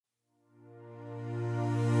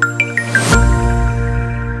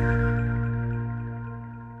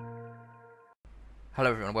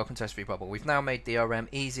Hello everyone, welcome to SV Bubble. We've now made DRM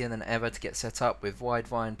easier than ever to get set up with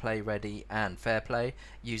Widevine, Playready and Fairplay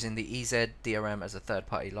using the EZDRM as a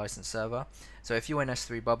third-party license server. So if you're in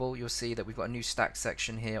S3 Bubble, you'll see that we've got a new stack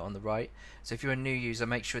section here on the right. So if you're a new user,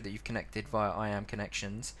 make sure that you've connected via IAM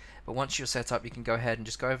connections. But once you're set up, you can go ahead and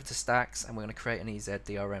just go over to stacks, and we're going to create an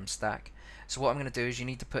EZDRM stack. So what I'm going to do is you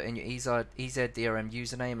need to put in your EZDRM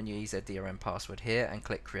username and your EZDRM password here and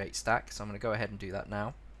click create stack. So I'm going to go ahead and do that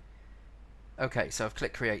now. Okay, so I've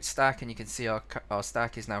clicked create stack and you can see our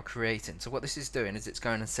stack is now creating. So what this is doing is it's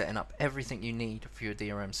going and setting up everything you need for your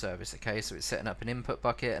DRM service. Okay, so it's setting up an input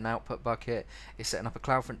bucket, an output bucket, it's setting up a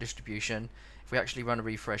CloudFront distribution. If we actually run a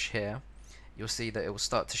refresh here, you'll see that it will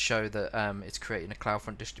start to show that it's creating a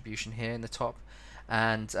CloudFront distribution here in the top.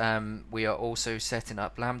 And we are also setting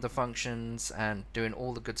up Lambda functions and doing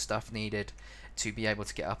all the good stuff needed to be able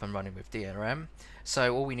to get up and running with DRM.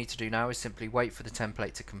 So all we need to do now is simply wait for the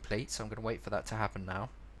template to complete. So I'm going to wait for that to happen now.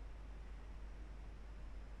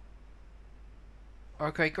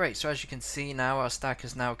 Okay, great. So as you can see now, our stack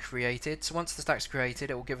is now created. So once the stack's created,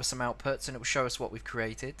 it will give us some outputs and it will show us what we've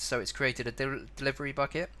created. So it's created a delivery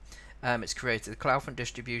bucket. It's created a CloudFront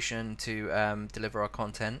distribution to deliver our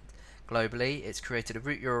content globally. It's created a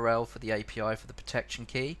root URL for the API for the protection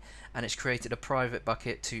key, and it's created a private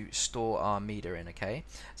bucket to store our media in. Okay,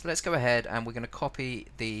 so let's go ahead and we're going to copy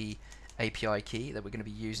the API key that we're going to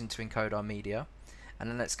be using to encode our media, and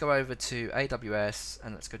then let's go over to AWS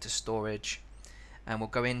and let's go to storage, and we'll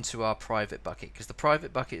go into our private bucket, because the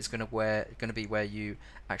private bucket is going to be where you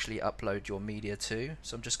actually upload your media to.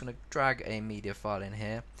 So I'm just going to drag a media file in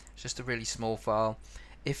here. It's just a really small file.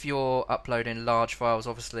 If you're uploading large files,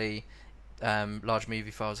 obviously large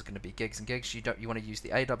movie files are going to be gigs and gigs. You want to use the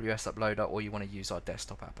AWS uploader, or you want to use our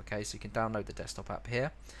desktop app. Okay, so you can download the desktop app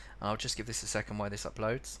here. And I'll just give this a second while this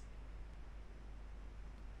uploads.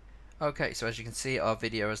 Okay, so as you can see, our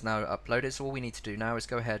video is now uploaded. So all we need to do now is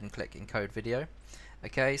go ahead and click encode video.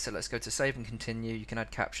 Okay, so let's go to save and continue. You can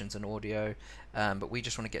add captions and audio, but we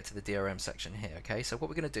just want to get to the DRM section here. Okay, so what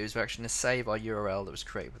we're going to do is we're actually going to save our URL that was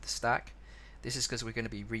created with the stack. This is because we're going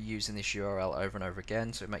to be reusing this URL over and over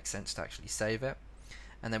again, so it makes sense to actually save it.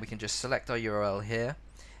 And then we can just select our URL here.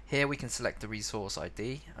 Here we can select the resource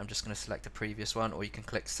ID. I'm just going to select a previous one, or you can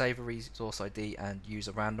click save a resource ID and use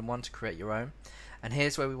a random one to create your own. And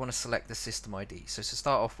here's where we want to select the system ID. So to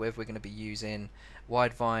start off with, we're going to be using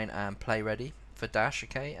Widevine and Playready for Dash,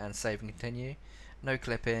 okay, and save and continue. No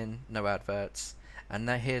clipping, no adverts. And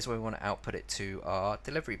now here's where we want to output it to our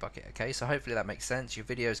delivery bucket. Okay, so hopefully that makes sense. Your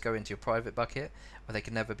videos go into your private bucket where they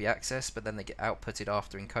can never be accessed, but then they get outputted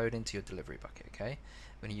after encoding to your delivery bucket. Okay,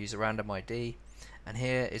 we're going to use a random ID, and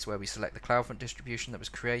here is where we select the CloudFront distribution that was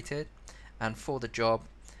created. And for the job,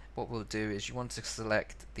 what we'll do is you want to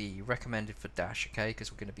select the recommended for Dash, okay, because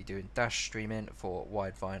we're going to be doing Dash streaming for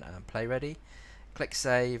Widevine and Playready. Click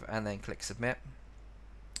save and then click submit.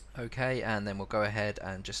 Okay, and then we'll go ahead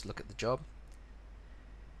and just look at the job.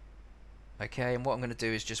 Okay, and what I'm going to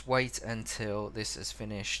do is just wait until this has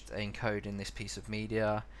finished encoding this piece of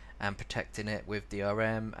media and protecting it with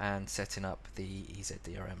DRM and setting up the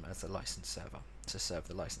EZDRM as a license server to serve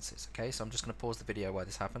the licenses. Okay, so I'm just going to pause the video while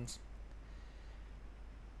this happens.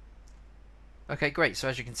 Okay, great. So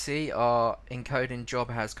as you can see, our encoding job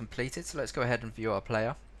has completed. So let's go ahead and view our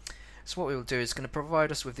player. So what we will do is going to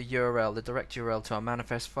provide us with the URL, the direct URL to our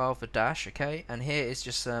manifest file for Dash, okay? And here is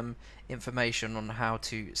just some information on how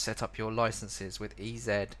to set up your licenses with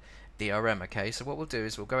EZDRM, okay? So what we'll do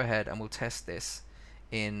is we'll go ahead and we'll test this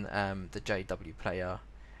in the JW Player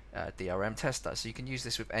DRM Tester. So you can use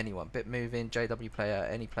this with anyone, BitMoving, JW Player,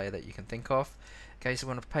 any player that you can think of. Okay, so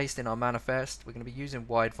we're going to paste in our manifest. We're going to be using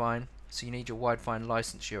Widevine, so you need your Widevine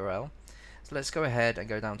license URL. So let's go ahead and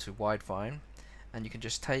go down to Widevine, and you can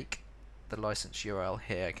just take the license URL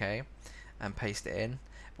here, okay, and paste it in.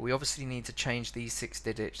 But we obviously need to change these 6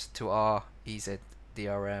 digits to our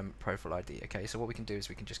EZDRM profile ID, okay? So what we can do is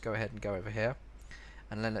we can just go ahead and go over here,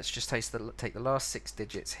 and then let's just take the last 6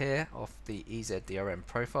 digits here off the EZDRM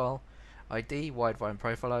profile ID, Widevine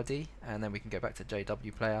profile ID, and then we can go back to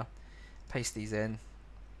JW Player, paste these in,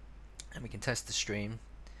 and we can test the stream,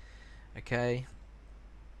 okay?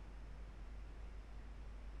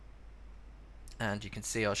 And you can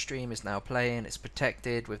see our stream is now playing. It's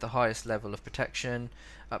protected with the highest level of protection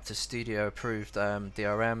up to studio approved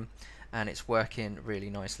DRM, and it's working really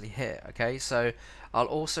nicely here. Okay, so I'll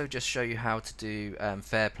also just show you how to do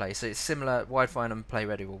Fairplay. So it's similar. Widevine and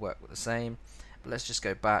Playready will work with the same, but let's just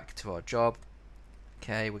go back to our job.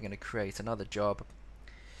 Okay, we're going to create another job.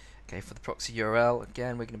 Okay, for the proxy URL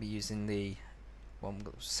again, we're going to be using the one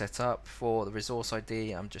set up. For the resource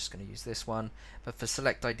ID, I'm just going to use this one, but for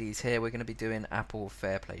select IDs here, we're going to be doing Apple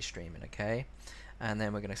Fairplay streaming, okay? And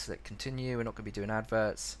then we're going to select continue. We're not going to be doing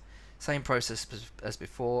adverts. Same process as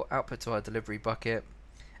before, output to our delivery bucket,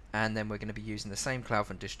 and then we're going to be using the same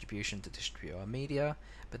CloudFront distribution to distribute our media,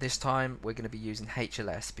 but this time we're going to be using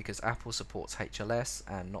HLS because Apple supports HLS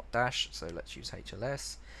and not Dash, so let's use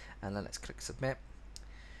HLS, and then let's click submit.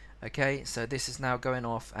 Okay, so this is now going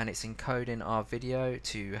off and it's encoding our video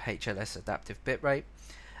to HLS adaptive bitrate,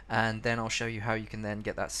 and then I'll show you how you can then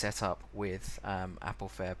get that set up with Apple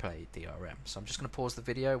Fairplay DRM. So I'm just going to pause the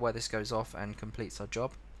video while this goes off and completes our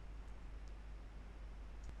job.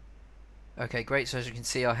 Okay, great, so as you can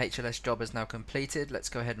see our HLS job is now completed. Let's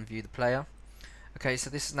go ahead and view the player. Okay, so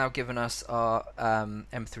this has now given us our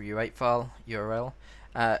M3U8 file URL,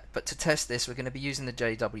 but to test this we're going to be using the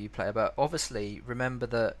JW player, but obviously remember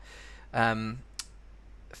that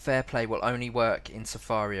Fairplay will only work in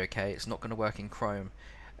Safari, okay? It's not going to work in Chrome.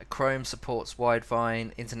 Chrome supports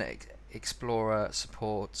Widevine, Internet Explorer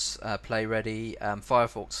supports Playready,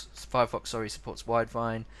 Firefox supports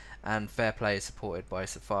Widevine, and Fairplay is supported by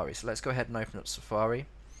Safari. So let's go ahead and open up Safari.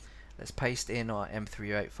 Let's paste in our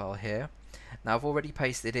M3U8 file here. Now I've already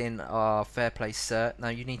pasted in our Fairplay cert. Now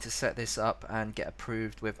you need to set this up and get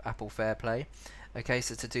approved with Apple Fairplay. Okay,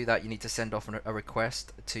 so to do that you need to send off a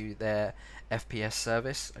request to their FPS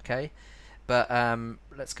service. Okay, but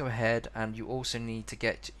let's go ahead, and you also need to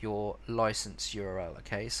get your license URL.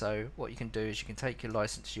 Okay, so what you can do is you can take your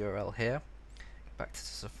license URL here, back to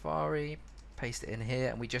Safari, paste it in here,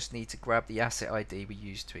 and we just need to grab the asset ID we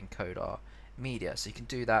used to encode our media. So you can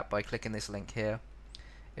do that by clicking this link here.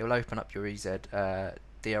 It will open up your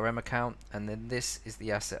EZDRM account, and then this is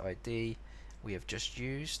the asset ID we have just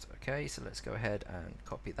used. Okay, so let's go ahead and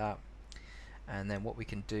copy that, and then what we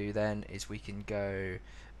can do then is we can go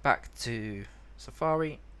back to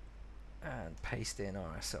Safari and paste in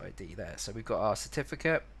our asset ID there. So we've got our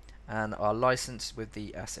certificate and our license with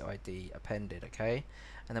the asset ID appended. Okay,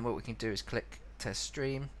 and then what we can do is click test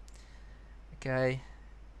stream. Okay,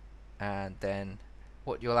 and then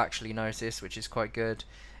what you'll actually notice, which is quite good,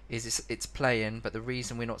 is it's playing, but the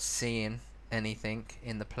reason we're not seeing anything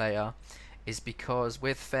in the player is because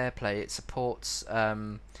with Fairplay it supports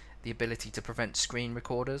the ability to prevent screen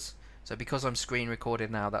recorders. So because I'm screen recorded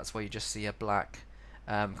now, that's why you just see a black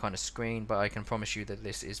kind of screen, but I can promise you that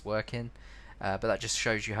this is working. But that just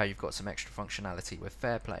shows you how you've got some extra functionality with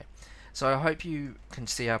Fairplay. So I hope you can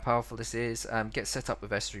see how powerful this is. Get set up with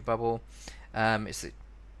S3 Bubble. It's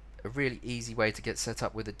a really easy way to get set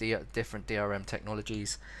up with the different DRM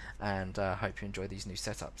technologies, and hope you enjoy these new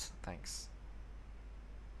setups. Thanks.